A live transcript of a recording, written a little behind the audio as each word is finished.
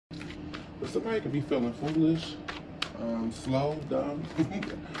But somebody could be feeling foolish, slow, dumb.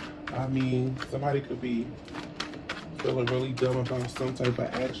 I mean, somebody could be feeling really dumb about some type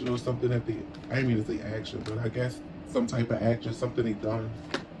of action or something that they, I didn't mean to say action, but I guess some type of action, something they done.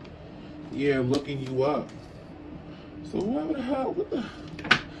 Yeah, looking you up. So whoever the hell, what the,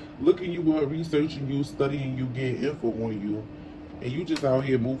 looking you up, researching you, studying you, getting info on you, and you just out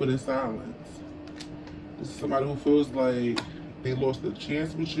here moving in silence. This is somebody who feels like they lost a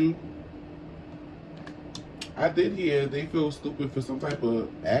chance with you. I did hear they feel stupid for some type of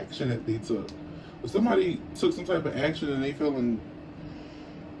action that they took. If somebody took some type of action and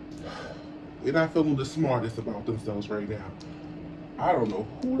they're not feeling the smartest about themselves right now. I don't know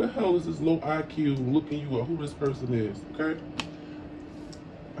who the hell is this low IQ looking you up, who this person is, okay?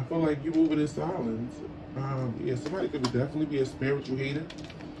 I feel like you moving in silence. Yeah, somebody could definitely be a spiritual hater,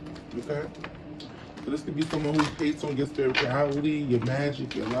 okay? So this could be someone who hates on your spirituality, your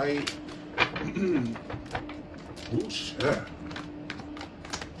magic, your light. Oh, shit.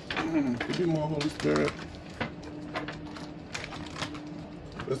 Could be more Holy Spirit.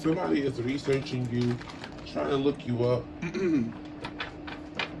 But somebody is researching you, trying to look you up.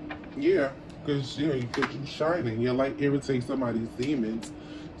 Yeah, because you shining. Your light irritates somebody's demons.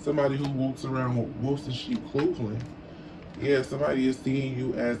 Somebody who walks around with wolves in sheep clothing. Yeah, somebody is seeing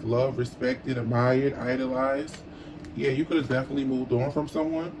you as loved, respected, admired, idolized. Yeah, you could have definitely moved on from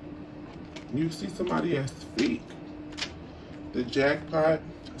someone. You see somebody as fake. The jackpot.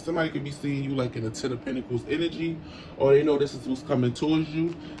 Somebody could be seeing you like in a Ten of Pentacles energy, or they know this is what's coming towards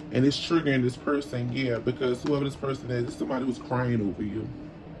you, and it's triggering this person. Yeah, because whoever this person is, it's somebody who's crying over you.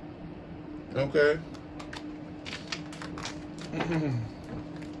 Okay.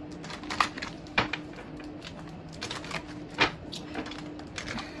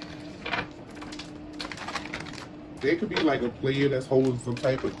 There could be like a player that's holding some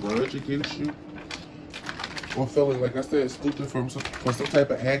type of grudge against you, or feeling, like I said, stupid for some type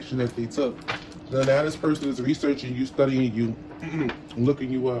of action that they took. So now this person is researching you, studying you, looking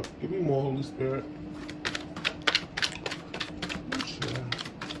you up. Give me more, Holy Spirit.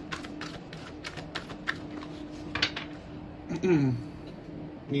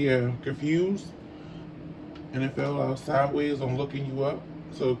 Yeah, confused, and it fell out sideways on looking you up.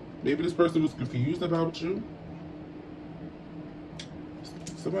 So maybe this person was confused about you.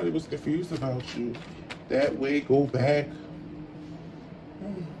 Somebody was confused about you. That way, go back.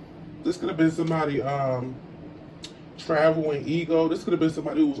 This could have been somebody traveling ego. This could have been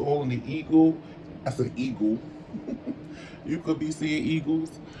somebody who was all in the eagle. That's an eagle. You could be seeing eagles.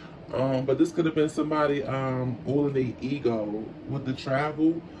 But this could have been somebody all in the ego with the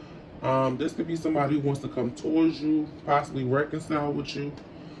travel. This could be somebody who wants to come towards you, possibly reconcile with you.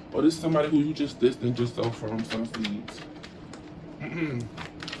 Or this is somebody who you just distanced yourself from, some seeds.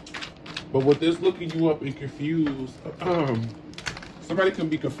 But with this looking you up and confused, somebody can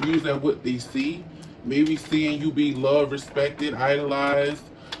be confused at what they see. Maybe seeing you be loved, respected, idolized.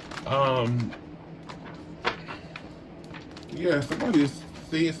 Yeah, somebody is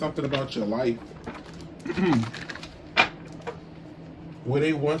saying something about your life. Where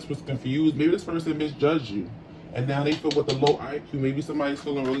they once was confused, maybe this person misjudged you. And now they feel with the low IQ. Maybe somebody's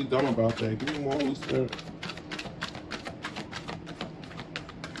feeling really dumb about that. Give me more, Holy Spirit.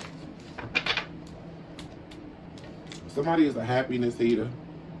 Somebody is a happiness hater.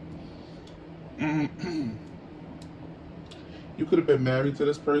 You could have been married to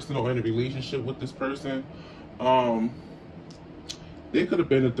this person or in a relationship with this person. There could have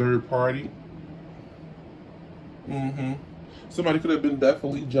been a third party. Somebody could have been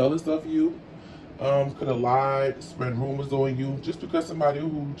definitely jealous of you. Could have lied, spread rumors on you, just because somebody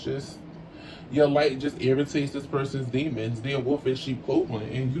who just, your light just irritates this person's demons. They're wolf in sheep clothing,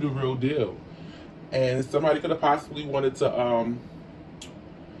 and you the real deal. And somebody could have possibly wanted to,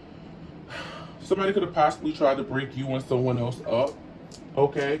 somebody could have possibly tried to break you and someone else up,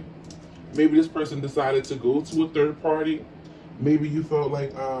 okay? Maybe this person decided to go to a third party. Maybe you felt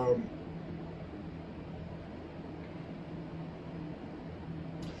like,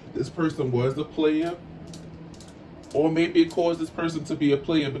 this person was a player. Or maybe it caused this person to be a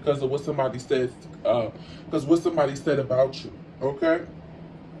player because of what somebody said, because what somebody said about you, okay?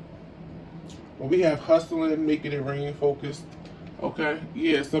 Well, we have hustling, making it rain, focused. Okay,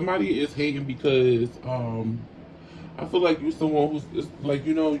 yeah, somebody is hating because I feel like you're someone who's like,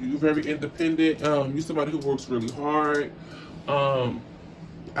 you know, you're very independent. You're somebody who works really hard. I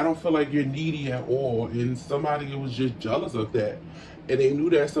don't feel like you're needy at all, and somebody was just jealous of that. And they knew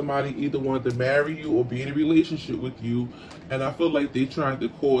that somebody either wanted to marry you or be in a relationship with you, and I feel like they tried to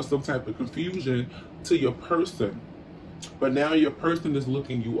cause some type of confusion to your person. But now your person is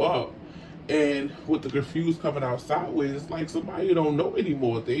looking you up. And with the confused coming out sideways, it's like somebody you don't know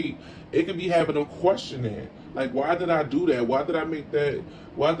anymore. It could be having them questioning, like, why did I do that? Why did I make that?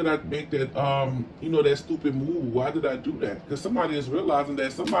 Why did I make that? You know, that stupid move? Why did I do that? Because somebody is realizing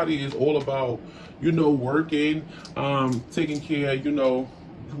that somebody is all about, you know, working, taking care, you know,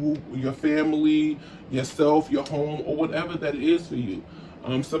 your family, yourself, your home, or whatever that is for you.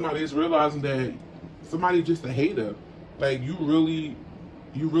 Somebody is realizing that somebody's just a hater. Like, you really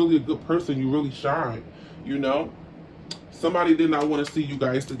a good person. You really shine, you know. Somebody did not want to see you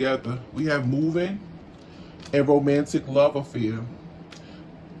guys together. We have moving and romantic love affair.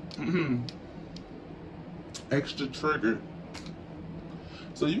 Extra triggered.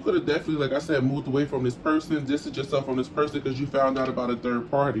 So you could have definitely, like I said, moved away from this person, distanced yourself from this person because you found out about a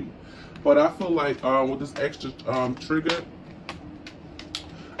third party. But I feel like with this extra trigger,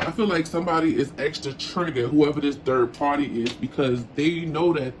 I feel like somebody is extra triggered, whoever this third party is, because they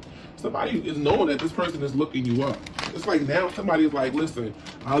know that somebody is knowing that this person is looking you up. It's like now somebody's like, listen,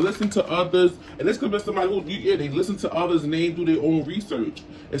 I listen to others, and this could be somebody who, yeah, they listen to others and they do their own research.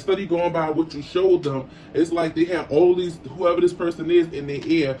 Instead of going by what you showed them, it's like they have all these, whoever this person is, in their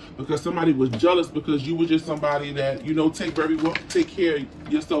ear because somebody was jealous because you were just somebody that, you know, take care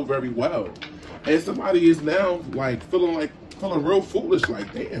of yourself very well. And somebody is now like feeling real foolish,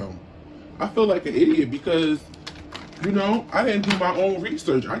 like, damn, I feel like an idiot because, you know, I didn't do my own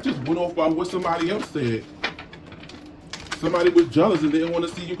research. I just went off by what somebody else said. Somebody was jealous and didn't want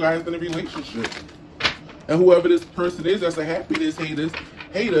to see you guys in a relationship. And whoever this person is that's a happiness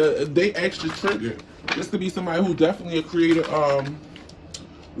hater, they extra triggered. This could be somebody who definitely a creator.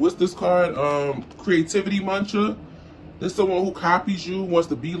 What's this card? Creativity muncher. There's someone who copies you, wants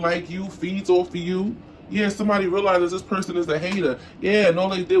to be like you, feeds off of you. Yeah, somebody realizes this person is a hater. Yeah, and all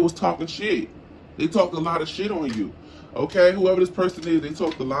they did was talking shit. They talked a lot of shit on you. Okay, whoever this person is, they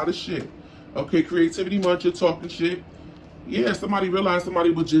talked a lot of shit. Okay, creativity muncher, talking shit. Yeah, somebody realized somebody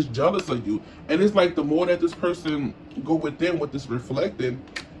was just jealous of you. And it's like the more that this person go within with this reflecting,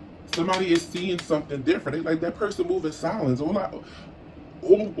 somebody is seeing something different. They like that person move in silence. All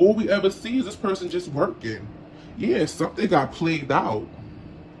we ever see is this person just working. Yeah, something got played out.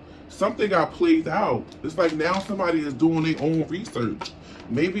 Something got played out. It's like now somebody is doing their own research.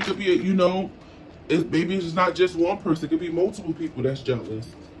 Maybe it could be, you know, maybe it's not just one person. It could be multiple people that's jealous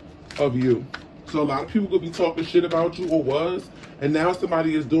of you. So a lot of people could be talking shit about you or was, and now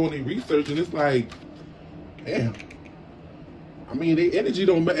somebody is doing their research, and it's like, damn. I mean, their energy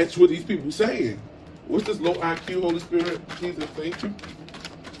don't match what these people saying. What's this low IQ, Holy Spirit? Jesus, thank you.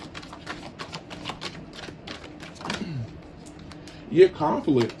 Yeah,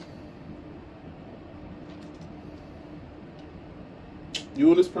 conflict. You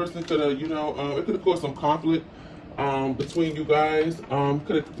and this person could have, you know, it could have caused some conflict between you guys.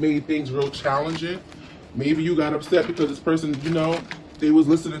 Could have made things real challenging. Maybe you got upset because this person, you know, they was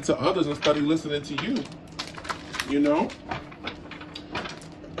listening to others instead of listening to you. You know?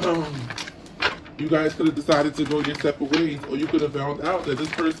 You guys could have decided to go your separate ways, or you could have found out that this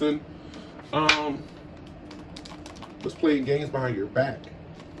person was playing games behind your back.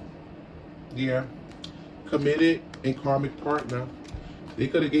 Yeah. Committed and karmic partner. They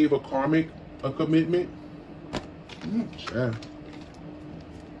could have gave a commitment. Yeah.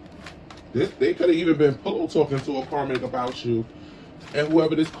 They could have even been pillow talking to a karmic about you. And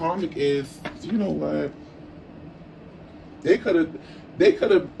whoever this karmic is, you know what? They could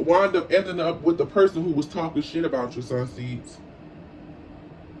have wound up ending up with the person who was talking shit about your sun seeds.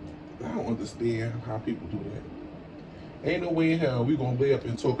 I don't understand how people do that. Ain't no way in hell we gonna lay up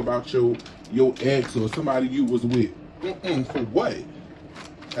and talk about your ex or somebody you was with. For what?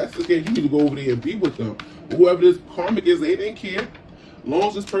 That's the case. You need to go over there and be with them. But whoever this karmic is, they didn't care. As long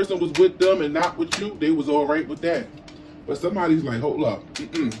as this person was with them and not with you, they was all right with that. But somebody's like, hold up.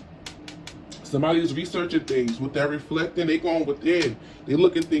 Somebody's researching things. With that reflecting, they going within. They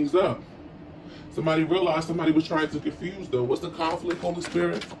looking things up. Somebody realized somebody was trying to confuse them. What's the conflict, Holy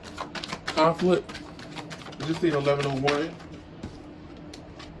Spirit? Conflict. I just seen 1101.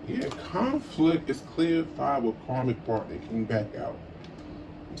 Yeah, conflict is clear 5 with karmic partner. Came back out.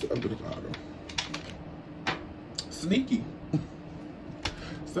 Under the bottom. Sneaky.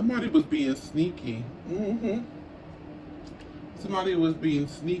 Somebody was being sneaky. Somebody was being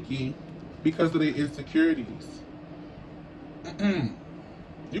sneaky because of their insecurities.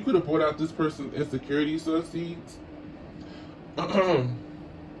 You could have brought out this person's insecurities, sun seeds.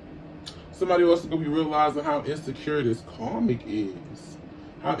 Somebody also could be realizing how insecure this karmic is.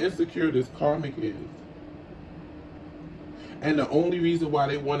 How insecure this karmic is. And the only reason why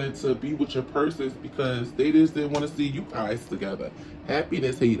they wanted to be with your person is because they just didn't want to see you guys together.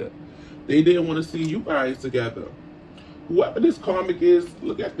 Happiness hater. They didn't want to see you guys together. Whoever this karmic is,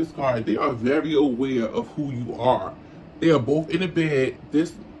 look at this card. They are very aware of who you are. They are both in the bed.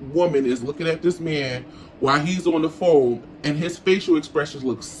 This woman is looking at this man while he's on the phone, and his facial expressions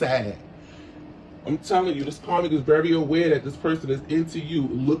look sad. I'm telling you, this karmic is very aware that this person is into you,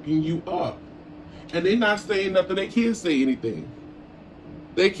 looking you up. And they're not saying nothing. They can't say anything.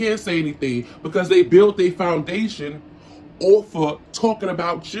 They can't say anything because they built their foundation off of talking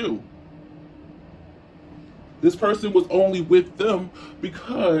about you. This person was only with them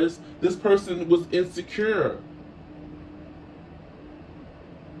because this person was insecure.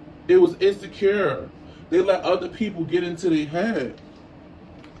 It was insecure. They let other people get into their head.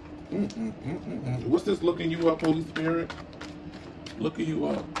 What's this looking you up, Holy Spirit? Looking you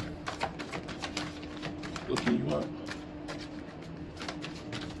up. Looking you up.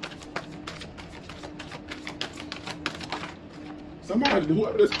 Somebody,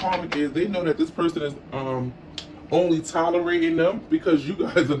 whoever this karmic is, they know that this person is only tolerating them because you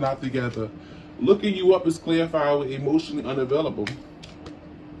guys are not together. Looking you up is clarified with emotionally unavailable.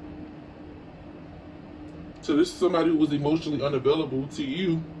 So this is somebody who was emotionally unavailable to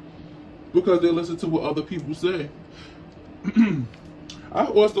you because they listen to what other people say. I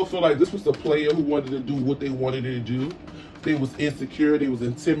also feel like this was a player who wanted to do what they wanted to do. They was insecure, they was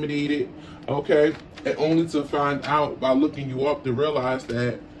intimidated, okay? And only to find out by looking you up to realize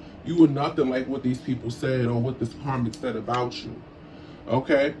that you were nothing like what these people said or what this karmic said about you,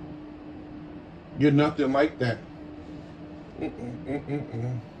 okay? You're nothing like that.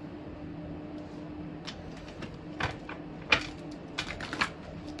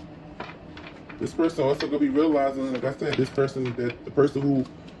 This person also gonna be realizing, like I said, this person, that the person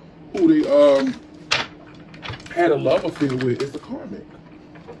who they had a love affair with is the karmic.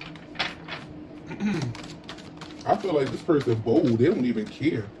 I feel like this person bold. They don't even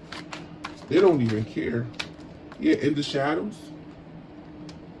care. They don't even care. Yeah, in the shadows.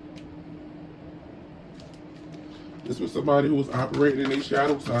 This was somebody who was operating in their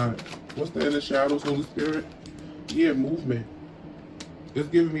shadow side. What's that in the shadows, Holy Spirit? Yeah, movement. It's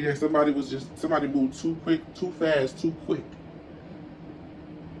giving me that somebody moved too quick, too fast, too quick.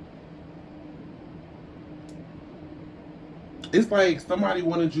 It's like somebody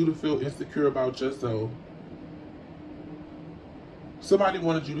wanted you to feel insecure about yourself. Somebody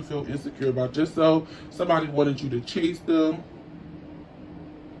wanted you to feel insecure about yourself. Somebody wanted you to chase them.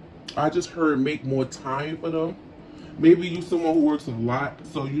 I just heard make more time for them. Maybe you someone who works a lot,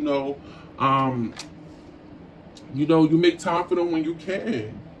 so you make time for them when you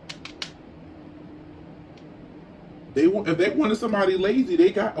can. If they wanted somebody lazy,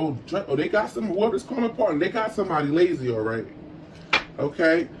 they got whoever's calling partner, they got somebody lazy, all right.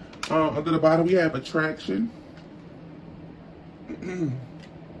 Okay. Under the bottom we have attraction.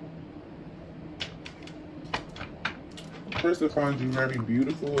 Person finds you very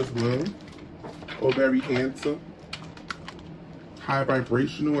beautiful as well, or very handsome, high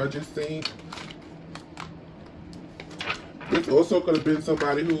vibrational. I just think. This also could have been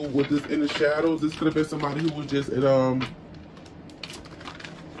somebody who, with this in the shadows, this could have been somebody who was just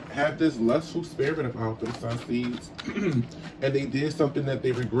have this lustful spirit about them, sun seeds, and they did something that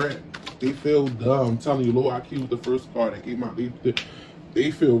they regret. They feel dumb. I'm telling you, low IQ was the first card that came out.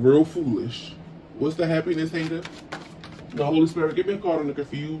 They feel real foolish. What's the happiness hater? The Holy Spirit, give me a card on the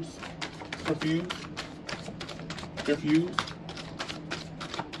confused. Confused. Confused.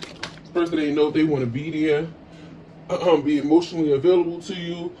 This person ain't know if they want to be there, be emotionally available to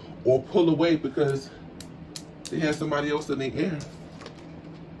you, or pull away because they have somebody else in their ear.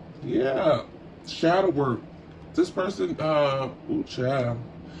 Yeah, shadow work. This person, ooh, child.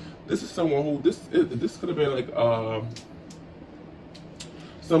 This is someone who this could have been like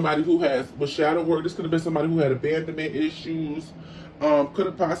somebody who with shadow work. This could have been somebody who had abandonment issues. Could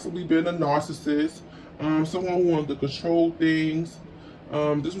have possibly been a narcissist. Someone who wanted to control things.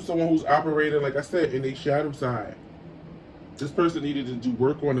 This was someone who's operating, like I said, in a shadow side. This person needed to do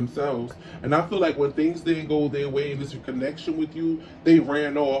work on themselves. And I feel like when things didn't go their way in this connection with you, they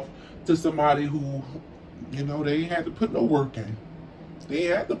ran off to somebody who, they ain't had to put no work in. They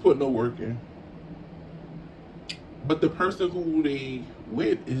ain't had to put no work in. But the person who they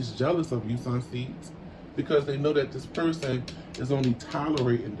with is jealous of you, sun seeds, because they know that this person is only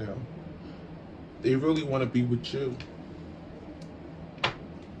tolerating them. They really want to be with you.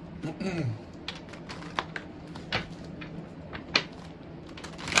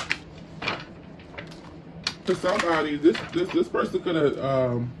 To somebody, this person could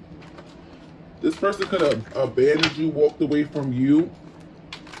have abandoned you, walked away from you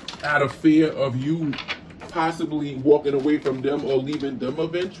out of fear of you possibly walking away from them or leaving them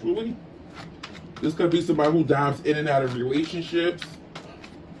eventually. This could be somebody who dives in and out of relationships,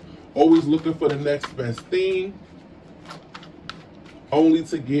 always looking for the next best thing, only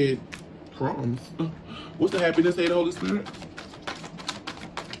to get crumbs. What's the happiness, hate, Holy Spirit?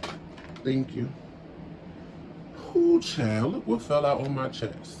 Thank you. Ooh, child, look what fell out on my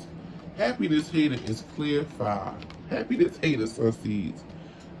chest. Happiness hater is clear 5. Happiness hater, sun seeds.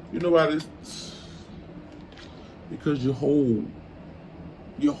 You know why this? Because you're whole.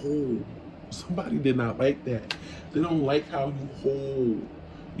 You're whole. Somebody did not like that. They don't like how you whole.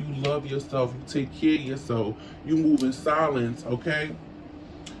 You love yourself. You take care of yourself. You move in silence, okay?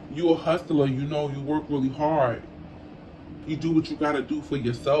 You're a hustler. You know you work really hard. You do what you got to do for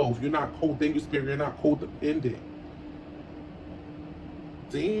yourself. You're not cold. Thank you, Spirit. You're not codependent.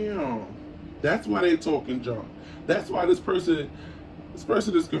 Damn. That's why they talking junk. That's why this person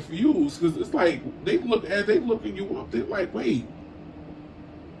is confused, because it's like they looking you up. They're like, wait.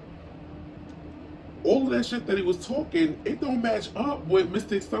 All of that shit that he was talking, it don't match up with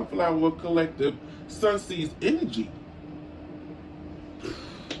Mystic Sunflower Collective Sunseed's energy.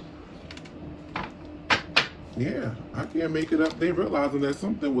 Yeah, I can't make it up. They realizing that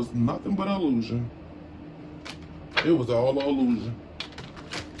something was nothing but illusion. It was all an illusion.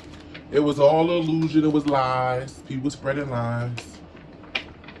 It was all an illusion. It was lies. People spreading lies.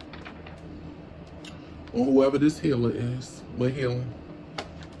 Or whoever this healer is, we're healing.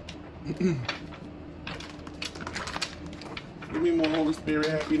 Give me more Holy Spirit,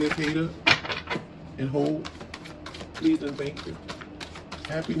 happiness, hater, and hold. Please and thank you.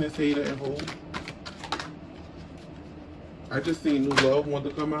 Happiness, hater, and hold. I just seen new love want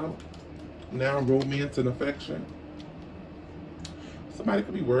to come out. Now romance and affection. Somebody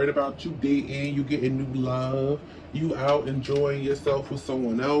could be worried about you dating, you getting new love, you out enjoying yourself with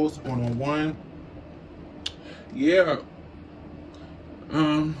someone else, one-on-one. Yeah.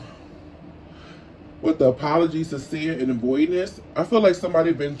 With the apology, sincere, and avoidance, I feel like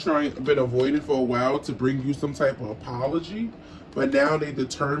somebody been avoiding for a while to bring you some type of apology, but now they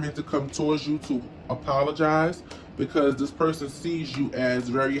determined to come towards you to apologize because this person sees you as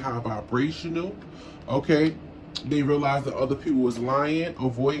very high vibrational. Okay, they realize that other people was lying,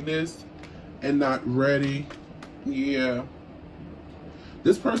 avoidance, and not ready. Yeah,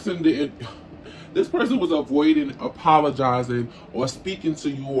 this person didn't. This person was avoiding apologizing or speaking to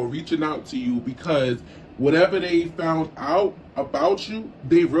you or reaching out to you because whatever they found out about you,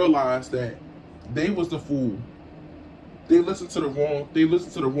 they realized that they was the fool. They listened to the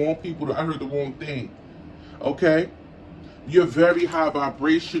wrong people. I heard the wrong thing. Okay? You're very high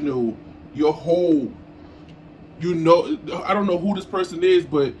vibrational. You're whole. You know, I don't know who this person is,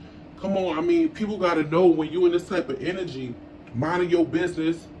 but come on, I mean, people gotta know when you're in this type of energy, minding your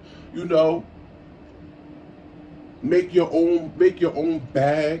business, you know. Make your own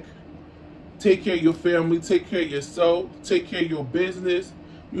bag. Take care of your family. Take care of yourself. Take care of your business.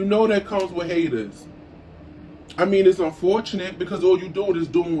 You know that comes with haters. I mean, it's unfortunate because all you're doing is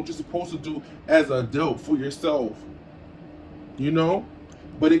doing what you're supposed to do as an adult for yourself. You know,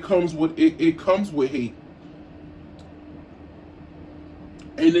 but it comes with it comes with hate,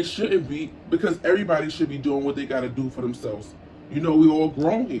 and it shouldn't be, because everybody should be doing what they got to do for themselves. You know, we all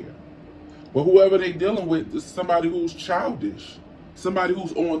grown here. But whoever they dealing with is somebody who's childish, somebody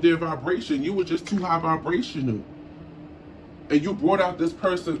who's on their vibration. You were just too high vibrational, and you brought out this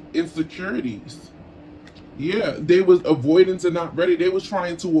person's insecurities. Yeah, they was avoidance and not ready. They was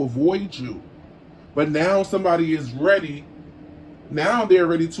trying to avoid you, but now somebody is ready. Now they're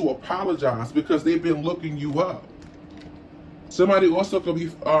ready to apologize because they've been looking you up. Somebody also could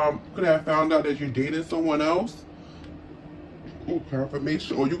have found out that you're dating someone else. Ooh,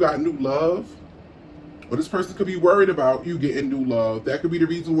 confirmation, or you got new love, or this person could be worried about you getting new love. That could be the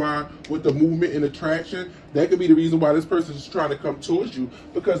reason why, with the movement and attraction, that could be the reason why this person is trying to come towards you,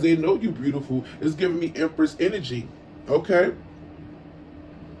 because they know you're beautiful. It's giving me Empress energy. Okay,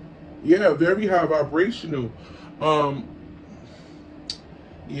 yeah, very high vibrational.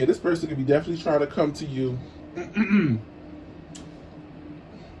 Yeah, this person could be definitely trying to come to you.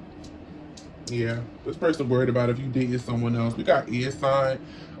 Yeah, this person worried about if you dating someone else. We got air sign,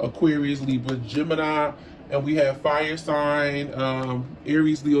 Aquarius, Libra, Gemini, and we have fire sign,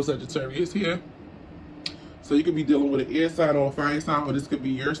 Aries, Leo, Sagittarius here. So you could be dealing with an air sign or a fire sign, or this could be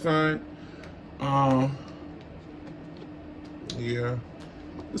your sign. Yeah,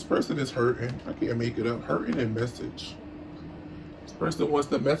 this person is hurting. I can't make it up. Hurting and message. This person wants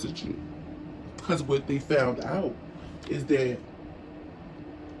to message you because what they found out is that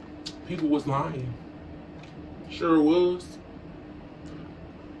people was lying. Sure was.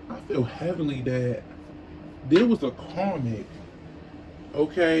 I feel heavily that there was a karmic,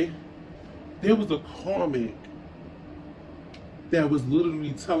 okay, There was a karmic that was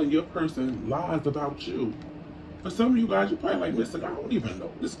literally telling your person lies about you. For some of you guys, you're probably like, listen, I don't even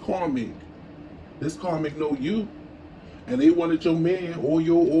know. This karmic know you. And they wanted your man or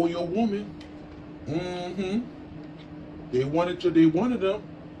your woman. They wanted them.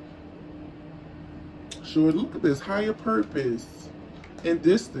 Sure, look at this. Higher purpose and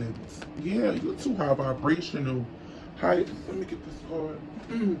distance. Yeah, you're too high vibrational. Let me get this card.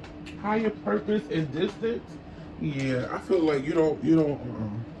 Higher purpose and distance. Yeah, I feel like you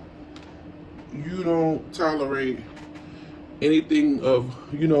don't tolerate anything of,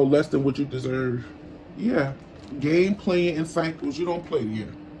 less than what you deserve. Yeah. Game playing in cycles. You don't play here.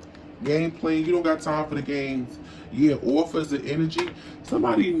 Game playing. You don't got time for the games. Yeah, offers and energy.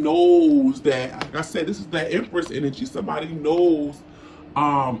 Somebody knows that, like I said, this is that Empress energy. Somebody knows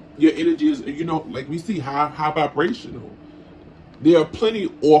your energy is, like we see high vibrational. There are plenty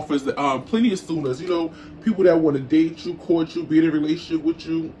of offers, plenty of suitors, people that want to date you, court you, be in a relationship with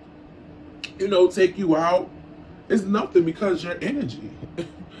you, take you out. It's nothing because your energy.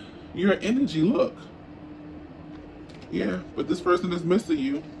 Your energy, look. Yeah, but this person is missing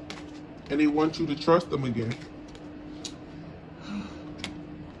you, and they want you to trust them again.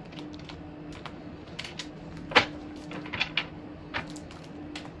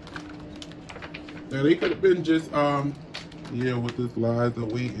 Now, they could have been just, yeah, with this lies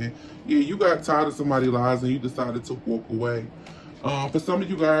and waiting. Yeah, you got tired of somebody's lies and you decided to walk away. For some of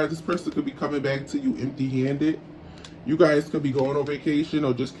you guys, this person could be coming back to you empty-handed. You guys could be going on vacation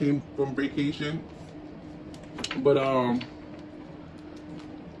or just came from vacation. But,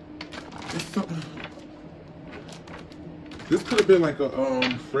 this could have been like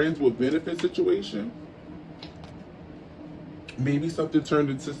a friends with benefit situation. Maybe something turned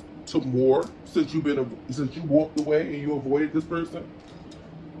into more since you walked away and you avoided this person.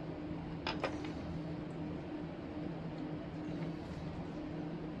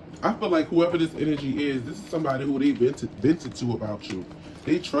 I feel like whoever this energy is, this is somebody who they vented to about you.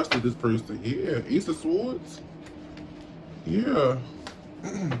 They trusted this person. Yeah, Ace of Swords. Yeah.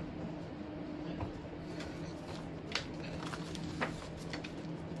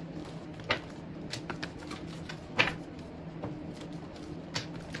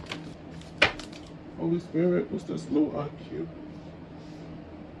 Holy Spirit, what's this low IQ?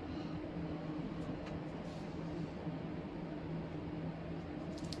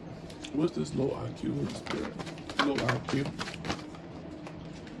 What's this low IQ? Holy Spirit. Low IQ.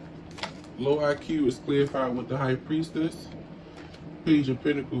 Low IQ is clarified with the High Priestess. Page of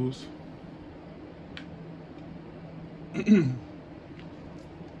Pentacles.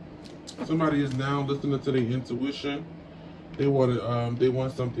 Somebody is now listening to their intuition. They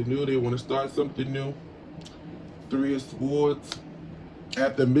want something new. They want to start something new. Three of Swords.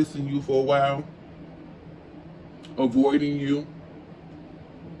 After missing you for a while, avoiding you.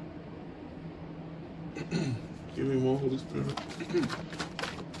 Give me more, Holy Spirit.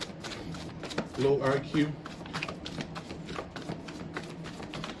 Low IQ.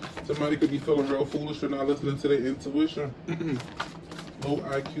 Somebody could be feeling real foolish for not listening to their intuition. Low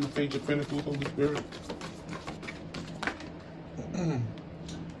IQ, Page of Pentacles, Holy Spirit.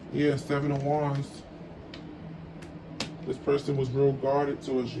 Yeah, Seven of Wands. This person was real guarded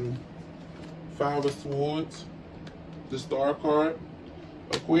towards you. Five of Swords. The Star card.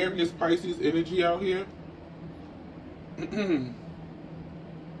 Aquarius, Pisces energy out here.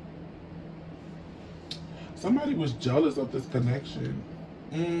 Somebody was jealous of this connection.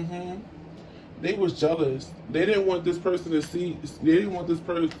 They was jealous. They didn't want this person to see. They didn't want this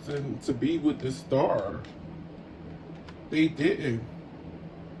person to be with this star. They didn't.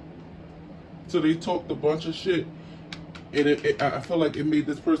 So they talked a bunch of shit, and I feel like it made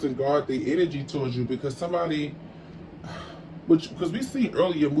this person guard their energy towards you because somebody, because we see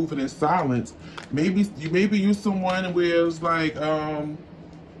earlier moving in silence. Maybe you're someone where it's like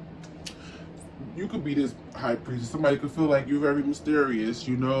you could be this high priest. Somebody could feel like you're very mysterious.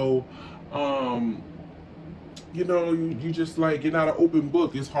 You just like you're not an open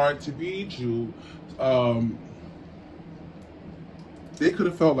book. It's hard to read you. They could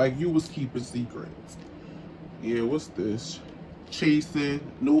have felt like you was keeping secrets. Yeah, what's this? Chasing,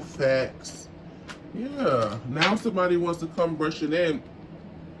 no facts. Yeah, now somebody wants to come rushing in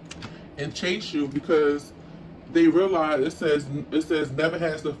and chase you because they realize it says never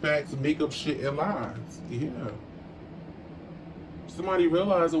has the facts, make up shit and lies. Yeah. Somebody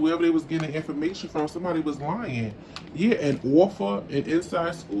realized that wherever they was getting information from, somebody was lying. Yeah, an offer, an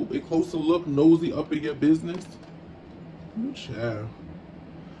inside scoop, a closer look, nosy up in your business. Ooh, child.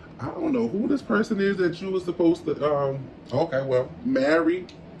 I don't know who this person is that you were supposed to, okay, well, marry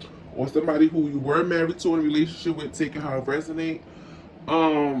or somebody who you were married to in a relationship with, taking how it resonate.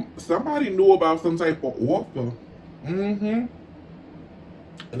 Somebody knew about some type of offer. And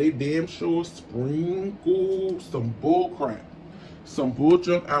they damn sure sprinkled some bull crap, some bull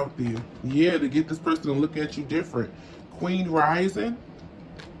junk out there. Yeah, to get this person to look at you different. Queen rising.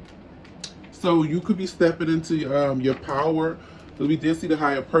 So you could be stepping into your power. So we did see the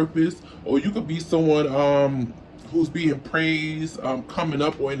higher purpose. Or you could be someone who's being praised, coming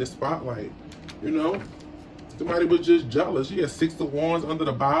up or in the spotlight. You know? Somebody was just jealous. You had 6 of Wands under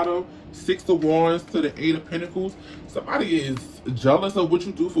the bottom, 6 of Wands to the 8 of Pentacles. Somebody is jealous of what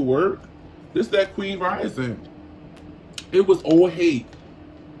you do for work. This is that Queen rising. It was all hate.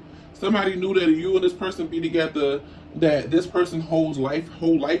 Somebody knew that if you and this person be together, that this person's whole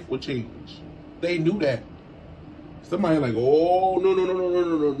life would change. They knew that. Somebody like, oh,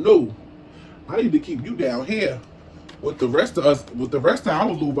 no. I need to keep you down here with the rest of us, with the rest of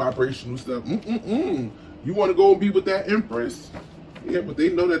our low vibrational stuff. You want to go and be with that Empress? Yeah, but they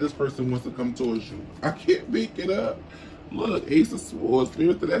know that this person wants to come towards you. I can't make it up. Look, Ace of Swords,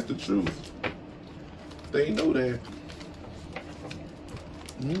 Spirit, that's the truth. They know that.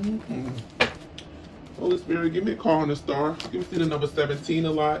 Holy Spirit, give me a call on the star. Give me the number 17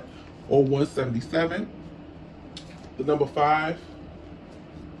 a lot, or 177. The number 5.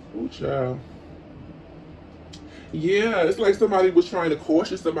 Oh, child. Yeah, it's like somebody was trying to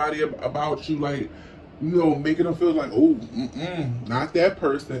caution somebody about you, like, you know, making them feel like, oh, not that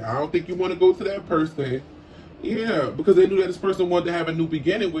person. I don't think you want to go to that person. Yeah, because they knew that this person wanted to have a new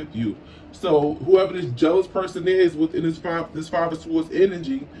beginning with you. So whoever this jealous person is within this five of Swords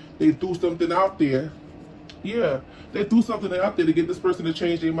energy, they threw something out there. Yeah, they threw something out there to get this person to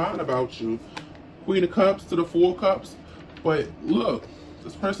change their mind about you. Queen of Cups to the 4 Cups. But look,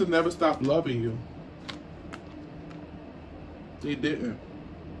 this person never stopped loving you. They didn't.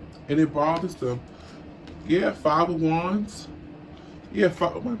 And it bothers them. Yeah, 5 of Wands. Yeah,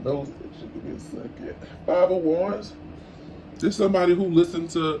 my nose itching. Give me a second. 5 of Wands. There's somebody who listened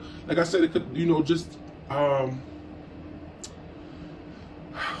to, like I said, it could, you know, just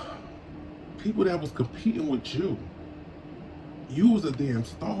people that was competing with you. You was a damn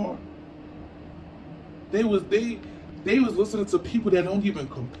star. They was listening to people that don't even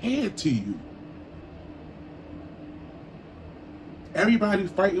compare to you. Everybody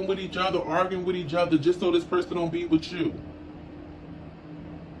fighting with each other, arguing with each other, just so this person don't be with you.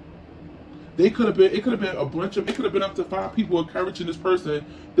 It could have been a bunch of, it could have been up to 5 people encouraging this person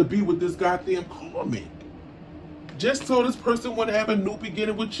to be with this goddamn karmic. Just so this person want to have a new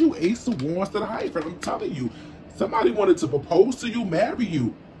beginning with you. Ace of Wands to the Hierophant. I'm telling you, somebody wanted to propose to you, marry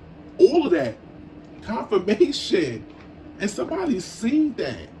you. All of that. Confirmation. And somebody seen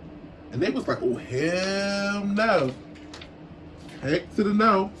that. And they was like, oh, hell no. Heck to the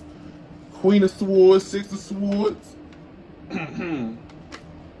no. Queen of Swords, 6 of Swords.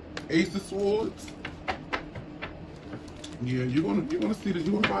 Ace of Swords. Yeah, you're gonna see this.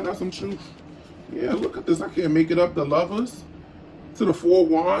 You're gonna find out some truth. Yeah, look at this. I can't make it up. The Lovers to the 4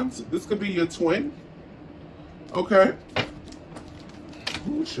 Wands. This could be your twin. Okay.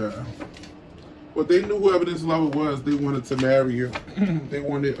 Ooh, child. But they knew whoever this lover was, they wanted to marry you. They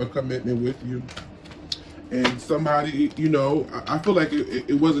wanted a commitment with you. And somebody, you know, I feel like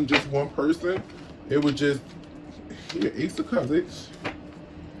it wasn't just one person. It was just, yeah, Ace of Cups.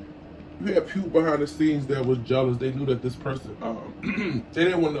 You had people behind the scenes that was jealous. They knew that this person, they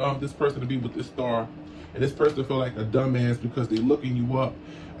didn't want this person to be with this star. And this person felt like a dumbass because they looking you up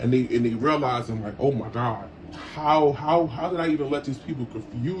and they realizing like, oh my God, how did I even let these people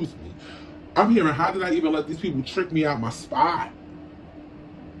confuse me? I'm hearing, how did I even let these people trick me out my spot?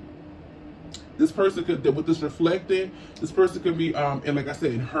 This person could, with this reflecting, this person could be, and like I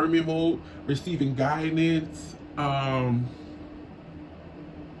said, in hermit mode, receiving guidance.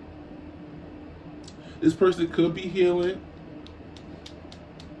 This person could be healing.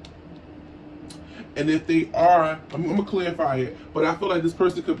 And if they are, I'm going to clarify it, but I feel like this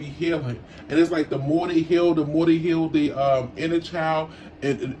person could be healing. And it's like the more they heal the inner child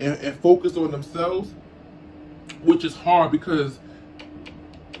and focus on themselves, which is hard because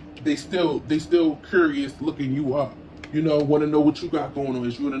they still curious looking you up. You know, want to know what you got going on.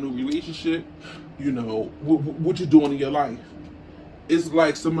 Is you in a new relationship? You know, what you doing in your life? It's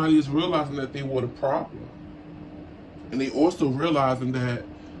like somebody is realizing that they were the problem. And they also realizing that,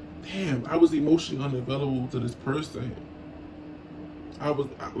 damn, I was emotionally unavailable to this person. I was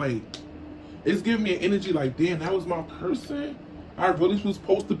like, it's giving me an energy like, damn, that was my person. I really was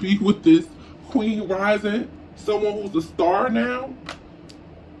supposed to be with this Queen rising, someone who's a star now.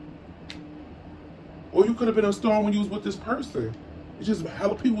 Or you could have been a star when you was with this person. It's just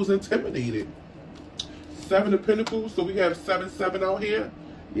hella people was intimidated. 7 of Pentacles, so we have 7-7 out here.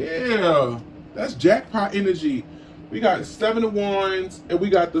 Yeah, that's jackpot energy. We got 7 of Wands, and we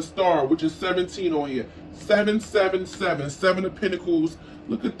got the Star, which is 17 on here. 7-7-7, 7 of Pentacles.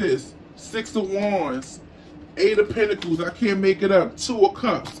 Look at this. 6 of Wands, 8 of Pentacles. I can't make it up. 2 of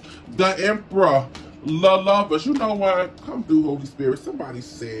Cups, the Emperor, the Lovers. You know what? Come through, Holy Spirit. Somebody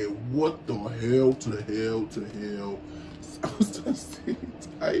said, what the hell to the hell to the hell? I was just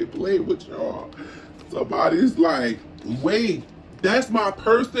I ain't playing with y'all. Somebody's like, wait, that's my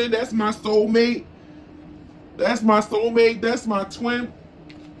person, that's my soulmate, that's my soulmate, that's my twin.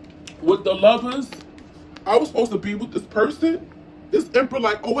 With the Lovers, I was supposed to be with this person. This Emperor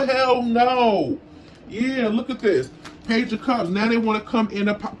like, oh hell no. Yeah, look at this. Page of Cups. Now they want to come in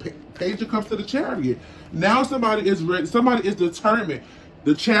a Page of Cups to the Chariot. Now somebody is ready. Somebody is determined.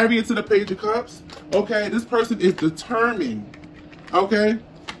 The Chariot to the Page of Cups. Okay, this person is determined. Okay,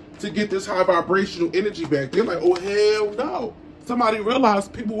 to get this high vibrational energy back. They're like, oh hell no. Somebody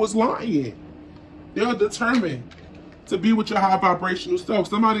realized people was lying. They're determined to be with your high vibrational self.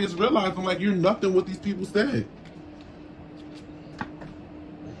 Somebody is realizing like you're nothing what these people said.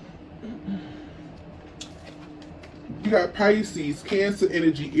 You got Pisces, Cancer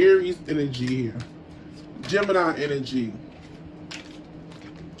energy, Aries energy here, Gemini energy.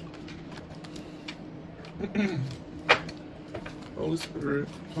 Holy Spirit,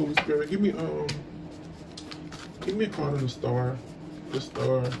 give me a card on the Star. The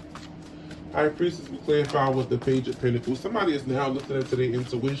Star. High Priestess will clarify with the Page of Pentacles. Somebody is now listening to their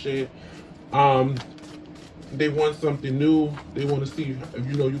intuition. They want something new. They want to see if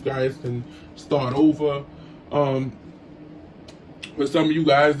you guys can start over. For some of you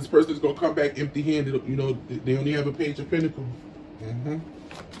guys, this person is gonna come back empty-handed. They only have a Page of Pentacles.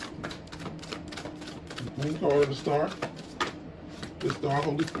 Card on the Star. The Star,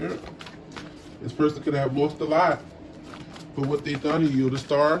 Holy Spirit. This person could have lost a lot for what they've done to you. The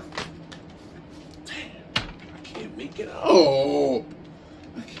Star. Damn, I can't make it up. Oh,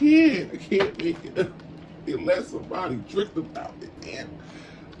 I can't make it up. Unless somebody tricked about it. Damn.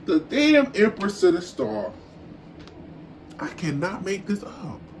 The damn Empress of the Star. I cannot make this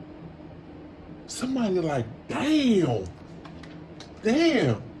up. Somebody like, damn.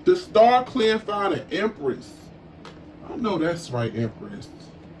 The Star clarified an Empress. I know that's right, Empress.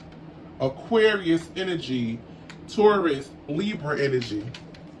 Aquarius energy, Taurus, Libra energy.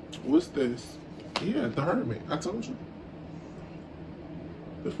 What's this? Yeah, the Hermit. I told you.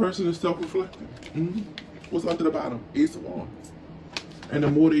 This person is self-reflecting. What's under the bottom? Ace of Wands. And the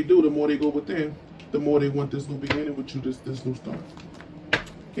more they do, the more they go within, the more they want this new beginning with you, this new start.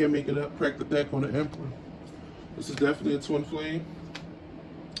 Can't make it up. Crack the deck on the Emperor. This is definitely a twin flame.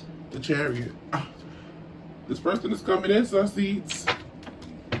 The Chariot. This person is coming in, Sunseeds.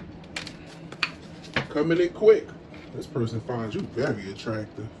 Coming in quick. This person finds you very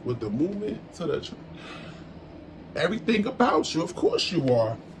attractive with the movement to the everything about you. Of course you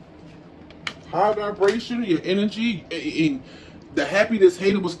are. High vibration, your energy, and the happiness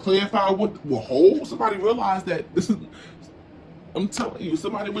hater was clarified with whole. Somebody realized that this is. I'm telling you,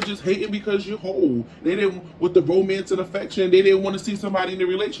 somebody was just hating because you're whole. They didn't, with the romance and affection, they didn't want to see somebody in a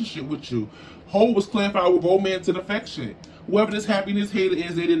relationship with you. Whole was clarified with romance and affection. Whoever this happiness hater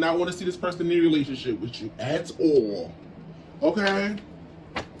is, they did not want to see this person in a relationship with you at all. Okay?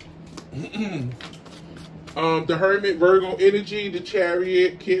 The Hermit, Virgo energy, the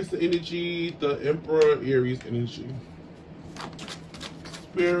Chariot, Cancer energy, the Emperor, Aries energy.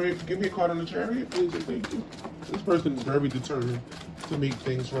 Spirit, give me a card on the Chariot, please and thank you. This person is very determined to make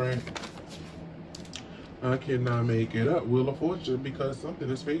things right. I cannot make it up. Wheel of Fortune, because something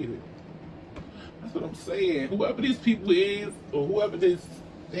is faded. That's what I'm saying. Whoever these people is, or whoever this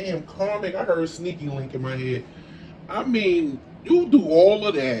damn karmic, I heard sneaky link in my head. I mean, you do all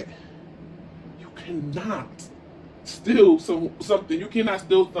of that. You cannot steal something. You cannot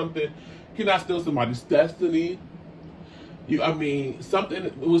steal something. You cannot steal somebody's destiny. I mean,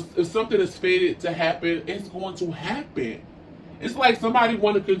 if something is fated to happen, it's going to happen. It's like somebody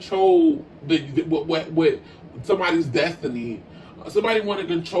want to control what somebody's destiny. Somebody want to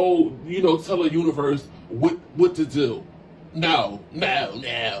control, tell a universe what to do. No.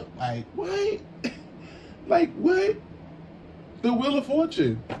 Like what? Like what? The Wheel of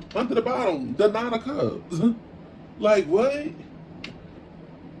Fortune under the bottom, the 9 of Cups. Like what?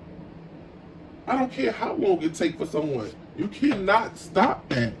 I don't care how long it takes for someone. You cannot stop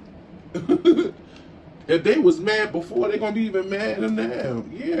that. If they was mad before, they're going to be even madder now.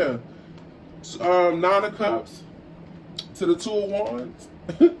 Yeah. 9 of Cups to the 2 of Wands.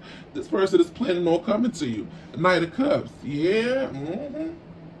 This person is planning on coming to you. Knight of Cups. Yeah.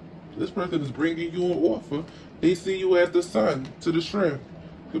 This person is bringing you an offer. They see you as the sun to the shrimp.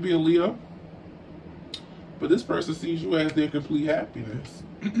 Could be a Leo. But this person sees you as their complete happiness.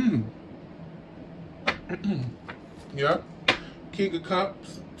 Yeah. King of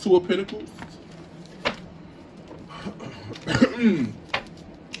Cups. Two of Pentacles.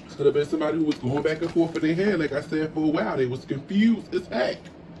 This could have been somebody who was going back and forth in their head. Like I said, for a while, they was confused as heck.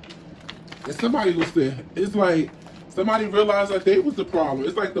 And somebody was there. It's like somebody realized like they was the problem.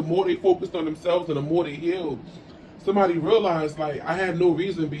 It's like the more they focused on themselves and the more they healed, somebody realized like I had no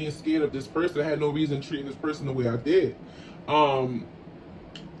reason being scared of this person. I had no reason treating this person the way I did.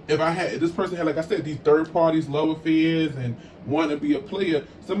 If this person had, like I said, these third parties, love affairs, and wanting to be a player,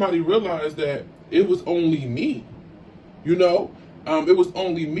 somebody realized that it was only me. You know, it was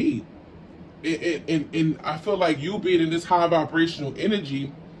only me. And I feel like you being in this high vibrational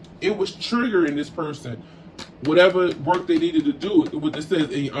energy, it was triggering this person. Whatever work they needed to do, what it says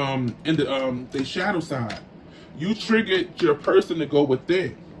in the shadow side, you triggered your person to go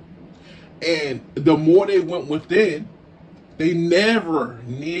within. And the more they went within, they never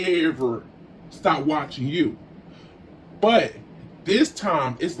stopped watching you. But this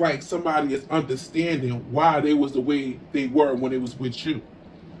time, it's like somebody is understanding why they was the way they were when they was with you.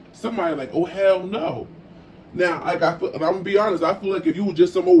 Somebody like, oh, hell no. Now, like I'm gonna be honest, I feel like if you were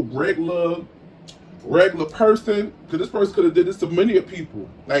just some old regular person, because this person could have did this to many of people.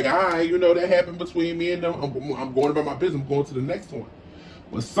 Like, you know, that happened between me and them. I'm going about my business. I'm going to the next one.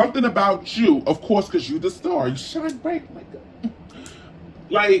 But something about you, of course, because you the star, you shine bright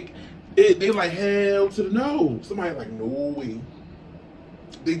like they like hell to the no. Somebody like, no way.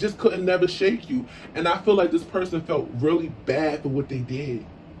 They just couldn't never shake you. And I feel like this person felt really bad for what they did.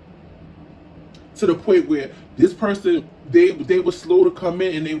 To the point where this person, they were slow to come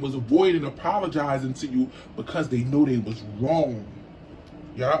in and they was avoiding apologizing to you because they knew they was wrong.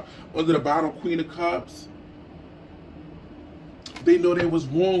 Yeah? Under the bottom, Queen of Cups. They know they was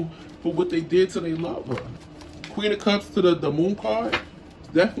wrong for what they did to their lover. Queen of Cups to the Moon card.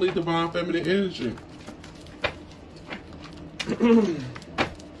 Definitely divine feminine energy.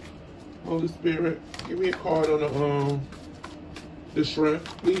 Holy Spirit, give me a card on the shrimp,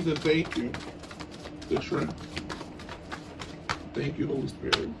 please and thank you. The shrimp. Thank you, Holy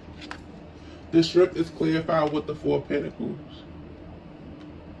Spirit. The shrimp is clarified with the Four of Pentacles.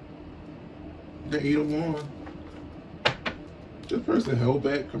 The Eight of Wands. This person held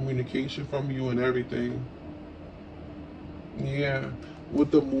back communication from you and everything. Yeah,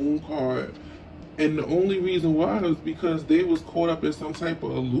 with the Moon card. And the only reason why is because they was caught up in some type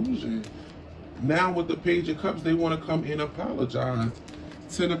of illusion. Now with the Page of Cups, they want to come in and apologize.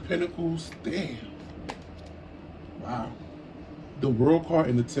 Ten of Pentacles, damn. Wow. The World card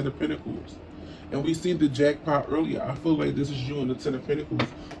and the Ten of Pentacles. And we seen the jackpot earlier. I feel like this is you and the Ten of Pentacles.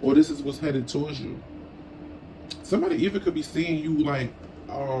 Or this is what's headed towards you. Somebody even could be seeing you like,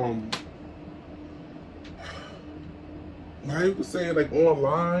 I would say like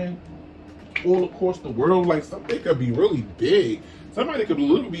online, all across the world. Like something could be really big. Somebody could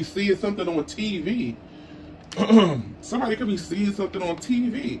literally be seeing something on TV. Somebody could be seeing something on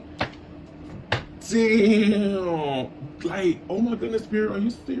TV. Damn. Like, oh my goodness, Spirit, are you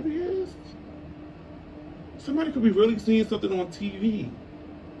serious? Somebody could be really seeing something on TV.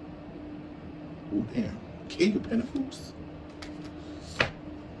 Oh, damn. King of Pentacles.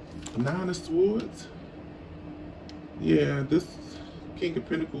 Nine of Swords. Yeah, this King of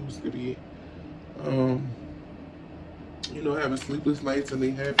Pentacles could be, you know, having sleepless nights and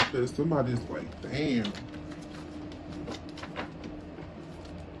they have because somebody's like, damn.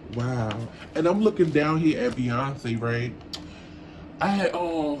 Wow. And I'm looking down here at Beyonce, right? I had,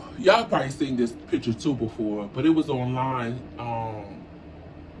 y'all probably seen this picture too before, but it was online.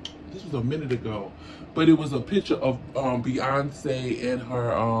 This was a minute ago, but it was a picture of Beyonce and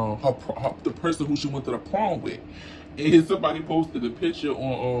her the person who she went to the prom with. And somebody posted a picture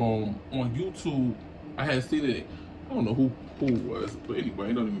on YouTube. I had seen it. I don't know who it was, but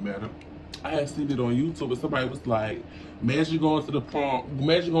anyway, it don't even matter. I had seen it on YouTube, and somebody was like, "Imagine going to the prom.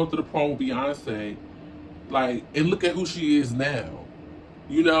 Imagine going to the prom with Beyonce, like, and look at who she is now."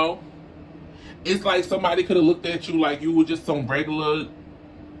 You know, it's like somebody could have looked at you like you were just some regular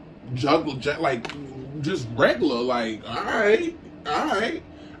juggler, like just regular. Like, all right.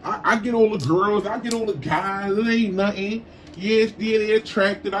 I get all the girls, I get all the guys. It ain't nothing. Yes, yeah, they're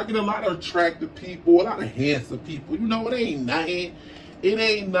attracted. I get a lot of attractive people, a lot of handsome people. You know, it ain't nothing. It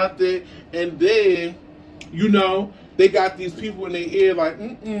ain't nothing. And then, you know, they got these people in their ear like,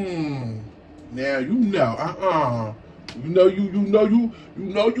 now you know,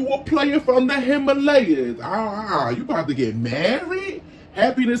 You a player from the Himalayas. You about to get married?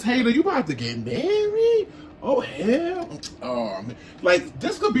 Happiness hater, you about to get married? Oh hell. Oh man. Like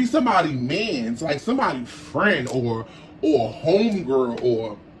this could be somebody man's, like somebody friend or homegirl,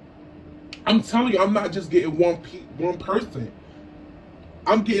 or I'm telling you, I'm not just getting one person.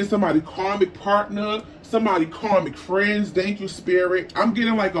 I'm getting somebody karmic partner, somebody karmic friends. Thank you, spirit. I'm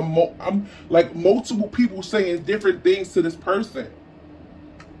getting like I'm like multiple people saying different things to this person,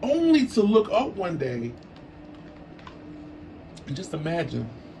 only to look up one day and just imagine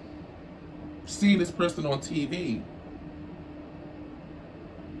seeing this person on TV.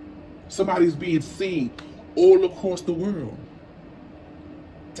 Somebody's being seen all across the world.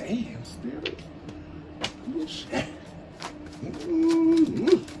 Damn, spirit. Oh, shit.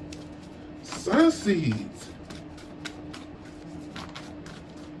 Sun seeds.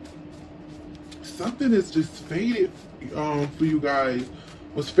 Something is just fated for you guys.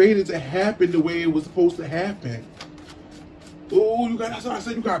 Was fated to happen the way it was supposed to happen. Oh, you got. That's why I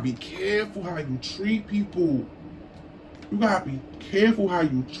said you gotta be careful how you treat people. You gotta be careful how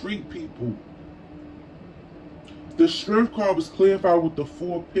you treat people. The Strength card was clarified with the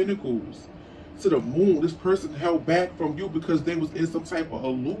 4 of Pentacles. To the Moon, this person held back from you because they was in some type of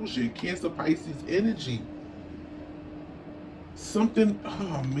illusion. Cancer, Pisces energy. Something,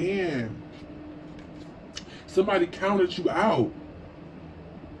 oh man. Somebody counted you out.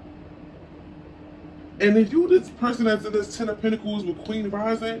 And if you this person that's in this 10 of Pentacles with Queen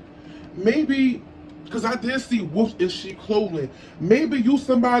Rising, maybe, because I did see wolf in sheep clothing. Maybe you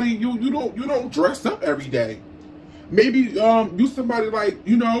somebody, you don't dress up every day. Maybe you somebody like,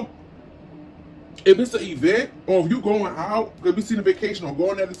 if it's an event, or if you're going out, because we seen a vacation, or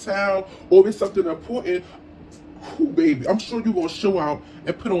going out of town, or if it's something important, whoo, baby, I'm sure you're going to show out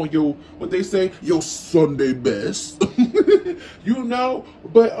and put on your, what they say, your Sunday best. But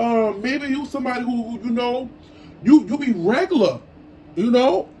maybe you somebody who, you be regular, you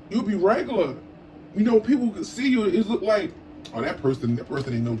be regular. People can see you, it look like, oh, that person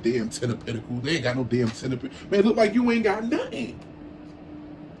ain't no damn 10 of Pentacles. They ain't got no damn 10 of Pentacles. Man, it look like you ain't got nothing.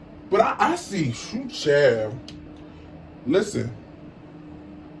 But I see, shoot, child. Listen,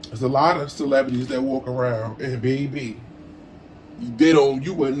 there's a lot of celebrities that walk around, and baby,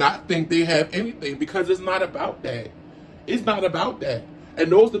 you would not think they have anything, because it's not about that. It's not about that.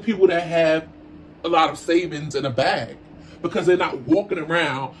 And those are the people that have a lot of savings in a bag, because they're not walking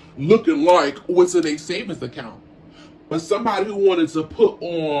around looking like what's in their savings account. But somebody who wanted to put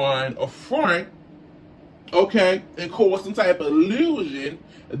on a front, okay, and cause some type of illusion,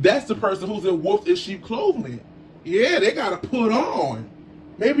 that's the person who's in wolf in sheep clothing. Yeah, they gotta put on.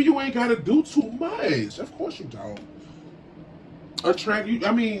 Maybe you ain't gotta do too much. Of course you don't. Attract you.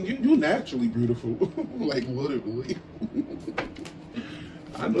 I mean, you naturally beautiful, like literally.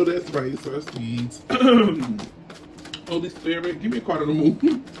 I know that's right. So seeds. Holy Spirit, give me a card of the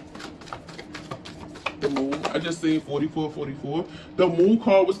Moon. The Moon. I just seen 4444. The Moon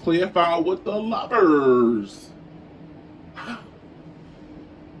card was clarified with the Lovers.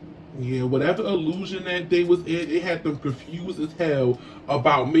 Yeah, whatever illusion that they was in, it had them confused as hell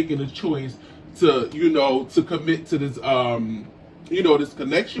about making a choice to, to commit to this, this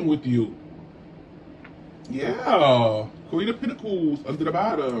connection with you. Yeah. Queen of Pentacles under the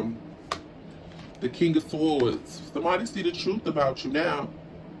bottom. The King of Swords. Somebody see the truth about you now.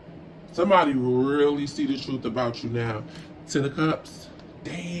 Somebody really see the truth about you now. 10 of Cups.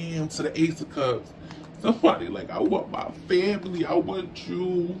 Damn, to the Ace of Cups. Somebody like, I want my family. I want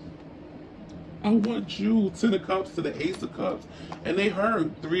you. I want you. 10 of Cups to the Ace of Cups. And they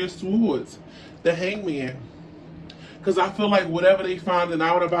heard 3 of Swords. The Hangman. Because I feel like whatever they finding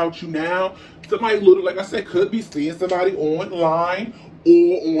out about you now, somebody literally, like I said, could be seeing somebody online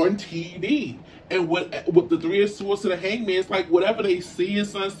or on TV. And with the 3 of Swords to the Hangman, it's like whatever they see in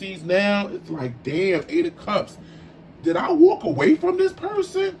Sun sees now, it's like, damn, 8 of Cups. Did I walk away from this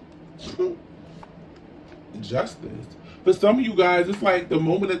person? Justice. For some of you guys, it's like the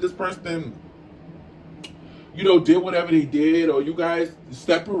moment that this person, did whatever they did, or you guys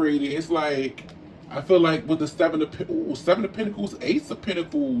separated, it's like, I feel like with the 7 of Pentacles, Ace of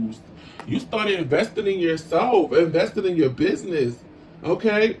Pentacles, you started investing in yourself, investing in your business,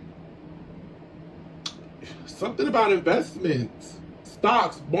 okay? Something about investments,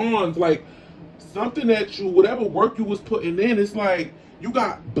 stocks, bonds, like something that whatever work you was putting in, it's like you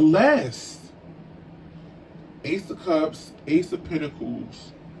got blessed. Ace of Cups, Ace of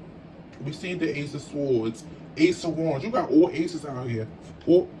Pentacles. We seen the Ace of Swords, Ace of Wands. You got all aces out here.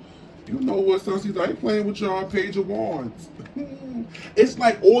 You know what, Sunseeds? I ain't playing with y'all. Page of Wands. It's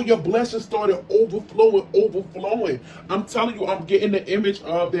like all your blessings started overflowing. I'm telling you, I'm getting the image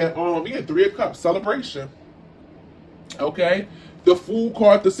of that. Yeah, 3 of Cups celebration. Okay, the Fool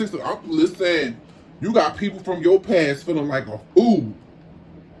card, the 6 of. Listen, you got people from your past feeling like a fool.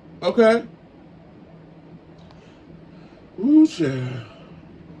 Okay. Ooh, child.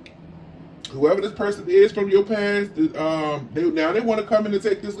 Whoever this person is from your past, they want to come in and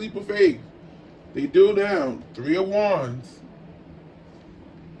take this leap of faith. They do now. 3 of Wands.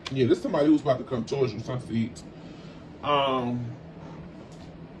 Yeah, this is somebody who's about to come towards you, Sunseeds.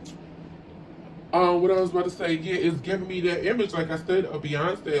 What I was about to say, yeah, it's giving me that image, like I said, of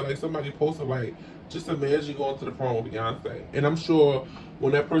Beyonce. Like somebody posted, like, just imagine going to the prom with Beyonce. And I'm sure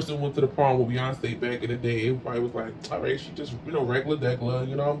when that person went to the prom with Beyonce back in the day, everybody was like, all right, she just, regular degular, I'm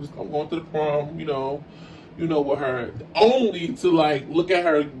going to the prom, with her. Only to like look at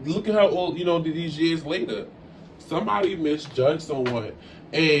her all, these years later. Somebody misjudged someone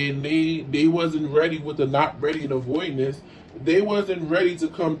and they wasn't ready with the not ready and avoidance. They wasn't ready to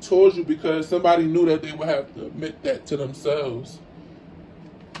come towards you because somebody knew that they would have to admit that to themselves.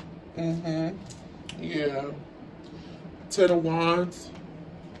 Yeah. 10 of Wands.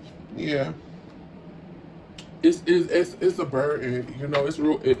 Yeah. It's a burden, it's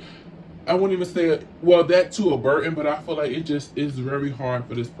real. I wouldn't even say it, well, that too a burden, but I feel like it just is very hard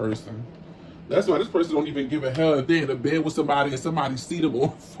for this person. That's why this person don't even give a hell if they're in a bed with somebody and somebody see them on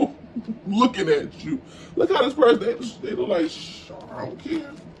the phone looking at you. Look how this person, they look like, I don't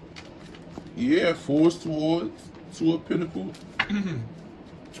care. Yeah, 4 of Swords, 2 of Pentacles.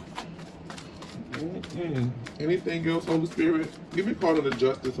 Anything else, Holy Spirit? Give me a call on the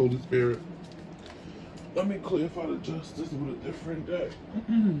Justice, Holy Spirit. Let me clarify the Justice with a different deck.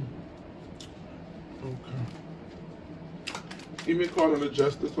 Okay. Give me a call on the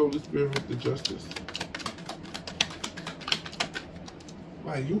Justice, Holy Spirit, with the Justice.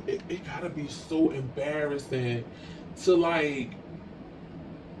 Like, it gotta be so embarrassing to, like,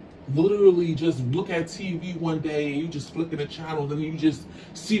 literally just look at TV one day and you just flicking the channels and you just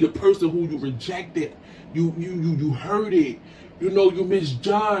see the person who you rejected. You heard it. You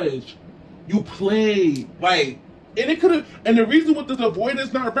misjudged. You played. Like, and it could have, and the reason with this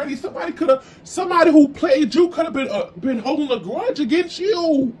avoidance not ready, somebody who played you could have been holding a grudge against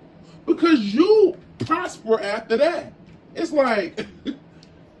you because you prosper after that. It's like,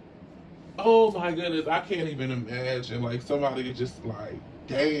 oh my goodness, I can't even imagine. Like, somebody just like,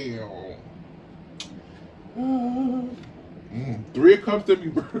 damn. 3 of Cups in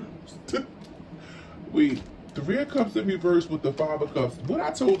reverse. Wait, 3 of Cups in reverse with the 5 of Cups. What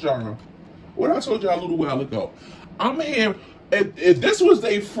I told y'all a little while ago. I'm here. If this was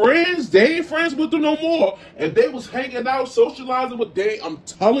their friends, they ain't friends with them no more. And they was hanging out, socializing with I'm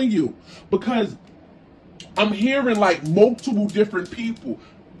telling you. Because I'm hearing like multiple different people.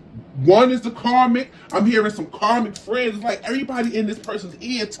 One is the karmic. I'm hearing some karmic friends. It's like everybody in this person's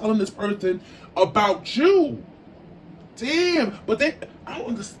ear telling this person about you. Damn. But I don't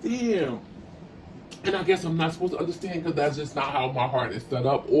understand. And I guess I'm not supposed to understand because that's just not how my heart is set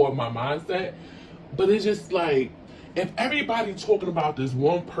up or my mindset. But it's just like, if everybody talking about this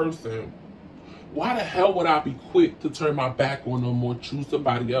one person, why the hell would I be quick to turn my back on them or choose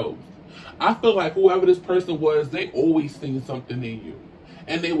somebody else? I feel like whoever this person was, they always seen something in you.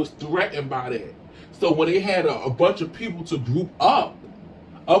 And they was threatened by that. So when they had a bunch of people to group up,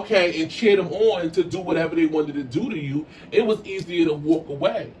 okay, and cheer them on to do whatever they wanted to do to you, it was easier to walk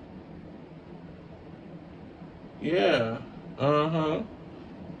away. Yeah. It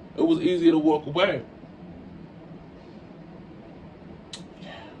was easier to walk away.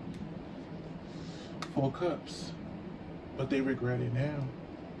 Yeah. 4 Cups. But they regret it now.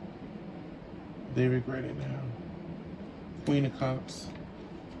 They regret it now. Queen of Cups.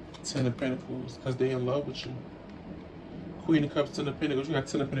 10 of Pentacles. Because they in love with you. Queen of Cups, 10 of Pentacles. You got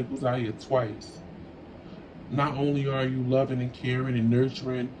 10 of Pentacles out here twice. Not only are you loving and caring and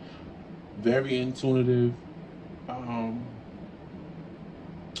nurturing, very intuitive,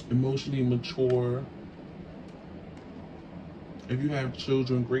 emotionally mature. If you have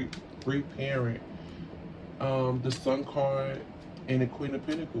children, great parent. The Sun card and the Queen of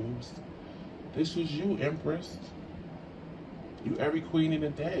Pentacles. This is you, Empress. You every queen in the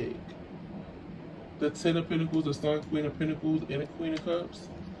deck. The 10 of Pentacles, the Sun, Queen of Pentacles, and the Queen of Cups.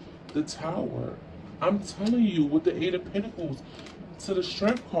 The Tower. I'm telling you, with the 8 of Pentacles, to the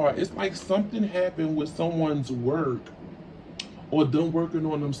Strength card, it's like something happened with someone's work or them working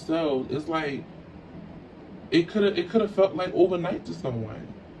on themselves. It's like it could have felt like overnight to someone.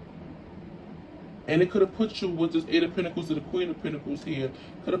 And it could have put you with this Eight of Pentacles to the Queen of Pentacles here.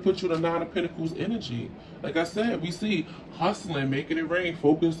 Could have put you in the Nine of Pentacles energy. Like I said, we see hustling, making it rain,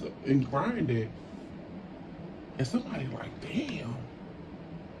 focus, and grinding. And somebody like, damn.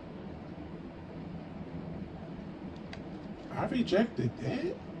 I rejected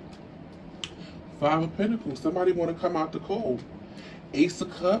that. Five of Pentacles. Somebody want to come out the cold. Ace of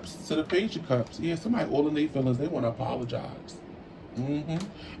Cups to the Page of Cups. Yeah, somebody all in their feelings. They want to apologize. And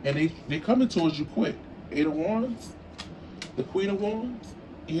they coming towards you quick. Eight of Wands. The Queen of Wands.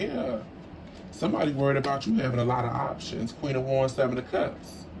 Yeah. Somebody worried about you having a lot of options. Queen of Wands, Seven of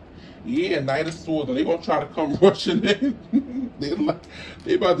Cups. Yeah, Knight of Swords. They gonna try to come rushing in.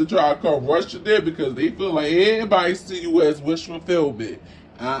 they about to try to come rushing in because they feel like everybody see you as wish fulfillment.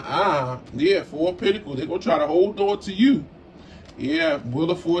 Yeah, Four of Pentacles. They gonna try to hold on to you. Yeah,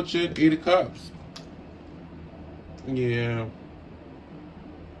 Wheel of Fortune, Eight of Cups. Yeah.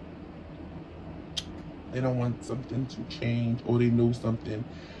 They don't want something to change, or they know something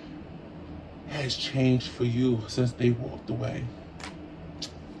has changed for you since they walked away.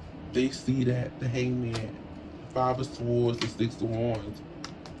 They see that, the Hangman, Five of Swords, the Six of Wands.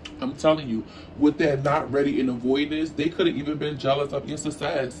 I'm telling you, with that not ready and avoidance, they could have even been jealous of your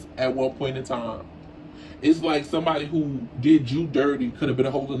success at one point in time. It's like somebody who did you dirty could have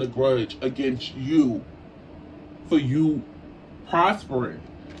been holding a grudge against you for you prospering.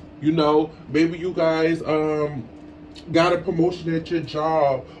 You know, maybe you guys got a promotion at your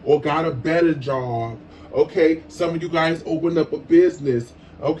job or got a better job. Okay, some of you guys opened up a business.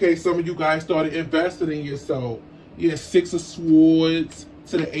 Okay, some of you guys started investing in yourself. Yeah, Six of Swords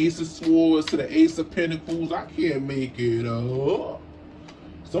to the Ace of Swords to the Ace of Pentacles. I can't make it up.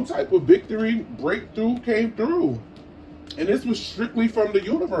 Some type of victory, breakthrough came through. And this was strictly from the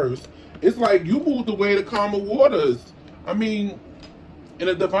universe. It's like you moved away to calmer waters. I mean, and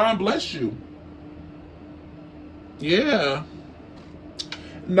the divine bless you. Yeah.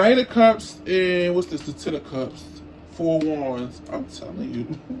 Knight of Cups and what's this? The Ten of Cups. Four Wands. I'm telling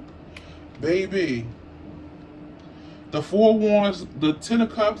you. Baby. The Four Wands, the Ten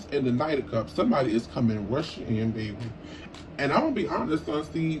of Cups, and the Knight of Cups. Somebody is coming rushing in, baby. And I'm going to be honest, on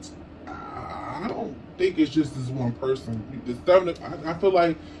Seeds, I don't think it's just this one person. The seven of, I feel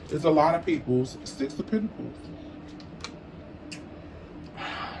like it's a lot of people. Six of Pentacles.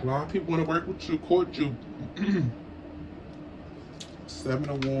 A lot of people want to work with you, court you. Seven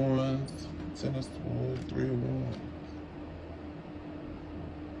of Wands, Ten of Swords, Three of Wands.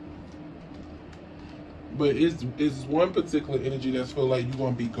 But it's one particular energy that's feel like you're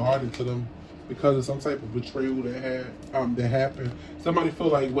gonna be guarded to them because of some type of betrayal that happened. Somebody feel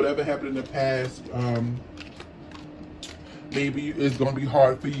like whatever happened in the past, maybe it's gonna be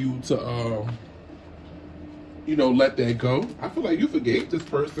hard for you to you know, let that go. I feel like you forgave this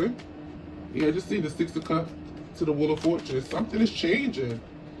person. Yeah, just see the Six of Cups to the Wheel of Fortune. Something is changing.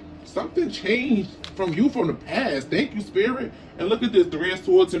 Something changed from you from the past. Thank you, Spirit. And look at this, Three of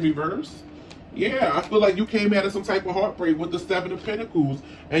Swords in reverse. Yeah, I feel like you came out of some type of heartbreak with the Seven of Pentacles,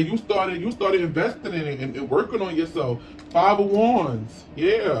 and you started investing in it and working on yourself. Five of Wands.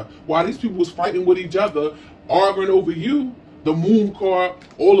 Yeah. While these people was fighting with each other, arguing over you, the Moon card,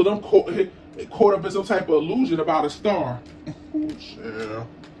 all of them caught up in some type of illusion about a star. Yeah.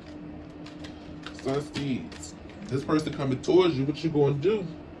 Sun Seeds. This person coming towards you, what you gonna do?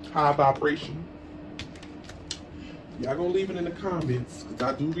 High vibration. Y'all gonna leave it in the comments, because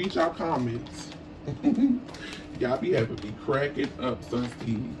I do reach out comments. Y'all be having me cracking up, Sun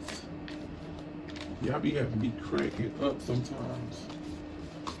Seeds. Y'all be having me cracking up sometimes.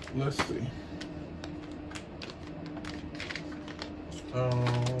 Let's see. I'm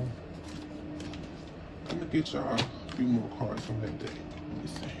gonna get y'all a few more cards from that day. Let me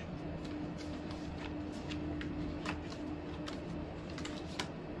see.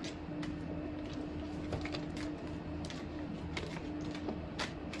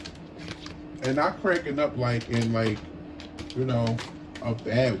 And not cracking up like in like, you know, a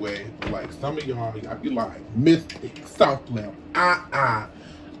bad way. Like some of y'all be like, mystic, self-love,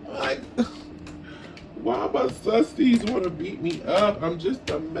 like, why my sussies want to beat me up? I'm just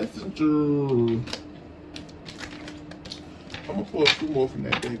a messenger. I'm gonna pull a few more from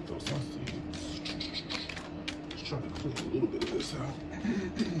that deck though, sussies. Just trying to clean a little bit of this out.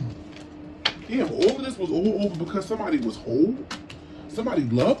 Damn, all of this was all over because somebody was whole? Somebody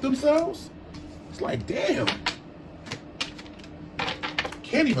loved themselves? It's like, damn.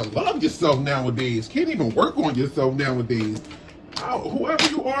 Can't even love yourself nowadays. Can't even work on yourself nowadays. Whoever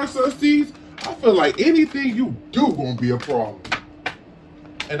you are, sussies, I feel like anything you do gonna be a problem.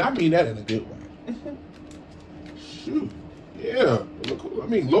 And I mean that in a good way. Shoot. Yeah. Look, I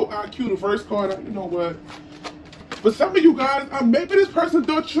mean, low IQ, the first card. You know what? For some of you guys, maybe this person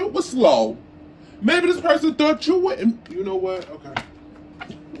thought you was slow. Maybe this person thought you wouldn't. You know what? Okay.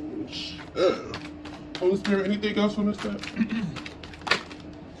 Holy Spirit, anything else from this stuff?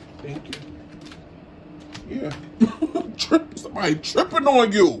 Thank you. Yeah. Somebody tripping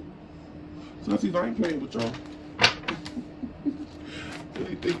on you. So I ain't playing with y'all.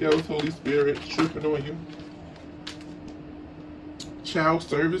 Anything else, Holy Spirit, tripping on you? Child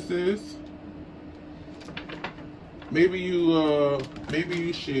services. Maybe you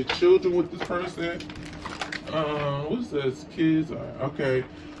share children with this person. What's this? Kids. Okay.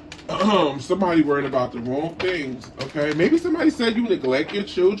 Somebody worried about the wrong things. Okay. Maybe somebody said you neglect your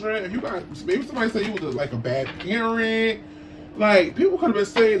children. If you got, maybe somebody said you was like a bad parent. Like, people could have been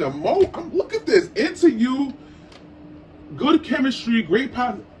saying the most. Look at this. Into you. Good chemistry. Great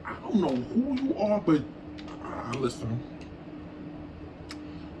positive. I don't know who you are, but listen.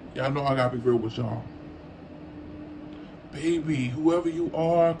 Y'all know I gotta be real with y'all. Baby, whoever you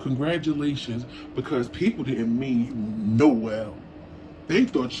are, congratulations. Because people didn't mean you no well. They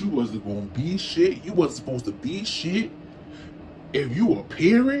thought you wasn't gonna be shit. You wasn't supposed to be shit. If you a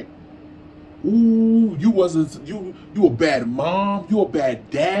parent, ooh, you a bad mom, you a bad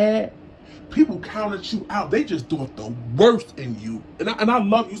dad. People counted you out. They just thought the worst in you. And I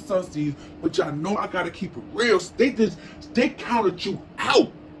love you, Sunseeds, but y'all know I gotta keep it real. They counted you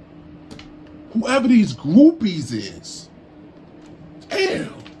out. Whoever these groupies is.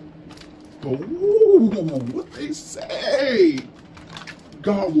 Damn. But ooh, what they say.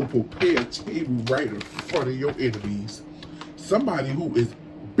 God will prepare a table right in front of your enemies. Somebody who is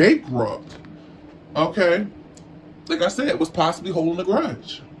bankrupt. Okay? Like I said, was possibly holding a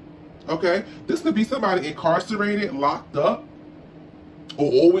grudge. Okay? This could be somebody incarcerated, locked up,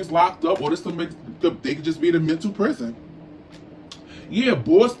 or always locked up, or they could just be in a mental prison. Yeah,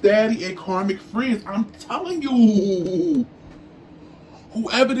 boss daddy and karmic friends. I'm telling you.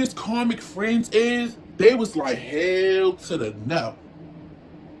 Whoever this karmic friends is, they was like hell to the no.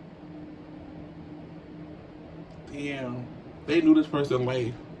 Damn. They knew this person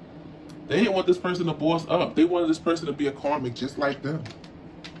late. They didn't want this person to boss up. They wanted this person to be a karmic just like them.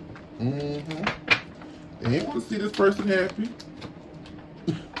 They didn't want to see this person happy.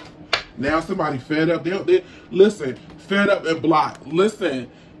 Now somebody fed up. They listen, fed up and blocked. Listen,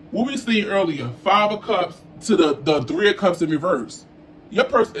 what we seen earlier, 5 of Cups to the 3 of Cups in reverse. Your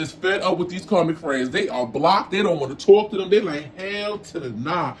person is fed up with these karmic friends. They are blocked. They don't want to talk to them. They like hell to the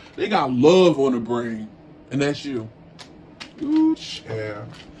nah. They got love on the brain. And that's you. Ooh, yeah.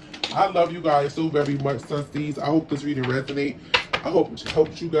 I love you guys so very much, Sunseeds. I hope this reading resonates. I hope it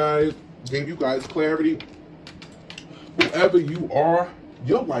helped you guys, gave you guys clarity. Whoever you are,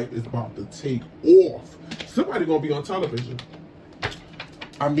 your life is about to take off. Somebody gonna be on television.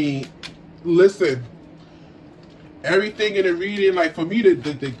 I mean, listen. Everything in the reading, like for me to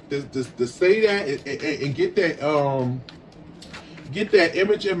say that and get that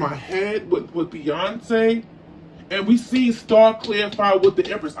image in my head with Beyonce, and we see Star clarify with the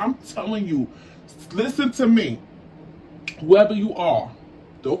Empress. I'm telling you, listen to me. Whoever you are,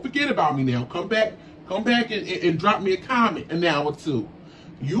 don't forget about me now. Come back and drop me a comment an hour or two.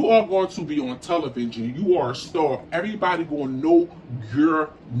 You are going to be on television. You are a star. Everybody going to know your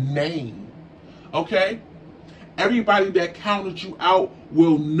name. Okay? Everybody that counted you out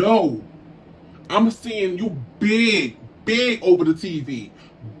will know. I'm seeing you big over the TV.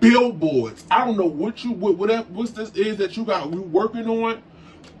 Billboards. I don't know what this is that you got working on,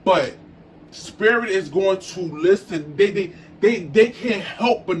 but Spirit is going to listen. They can't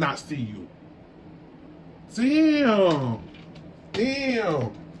help but not see you. Damn. Yeah,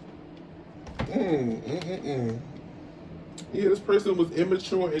 this person was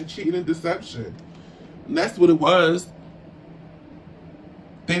immature and cheating and deception. And that's what it was.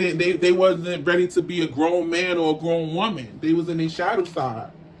 They wasn't ready to be a grown man or a grown woman. They was in their shadow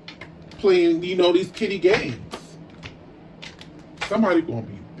side, playing, these kiddie games. Somebody gonna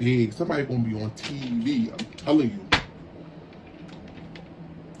be big. Somebody gonna be on TV. I'm telling you.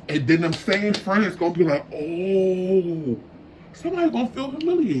 And then them same friends gonna be like, oh, somebody gonna feel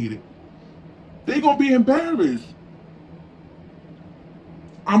humiliated. They gonna be embarrassed.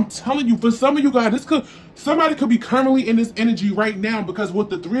 I'm telling you, for some of you guys, somebody could be currently in this energy right now, because with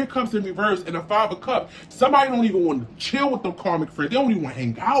the 3 of Cups in reverse and the 5 of Cups, somebody don't even want to chill with them karmic friends. They don't even want to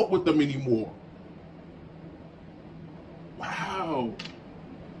hang out with them anymore. Wow.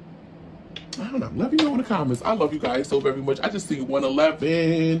 I don't know. Let me know in the comments. I love you guys so very much. I just see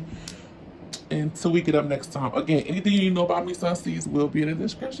 111. Until we get up next time. Again, anything you know about me, Sunseeds, will be in the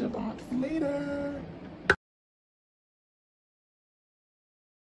description box later.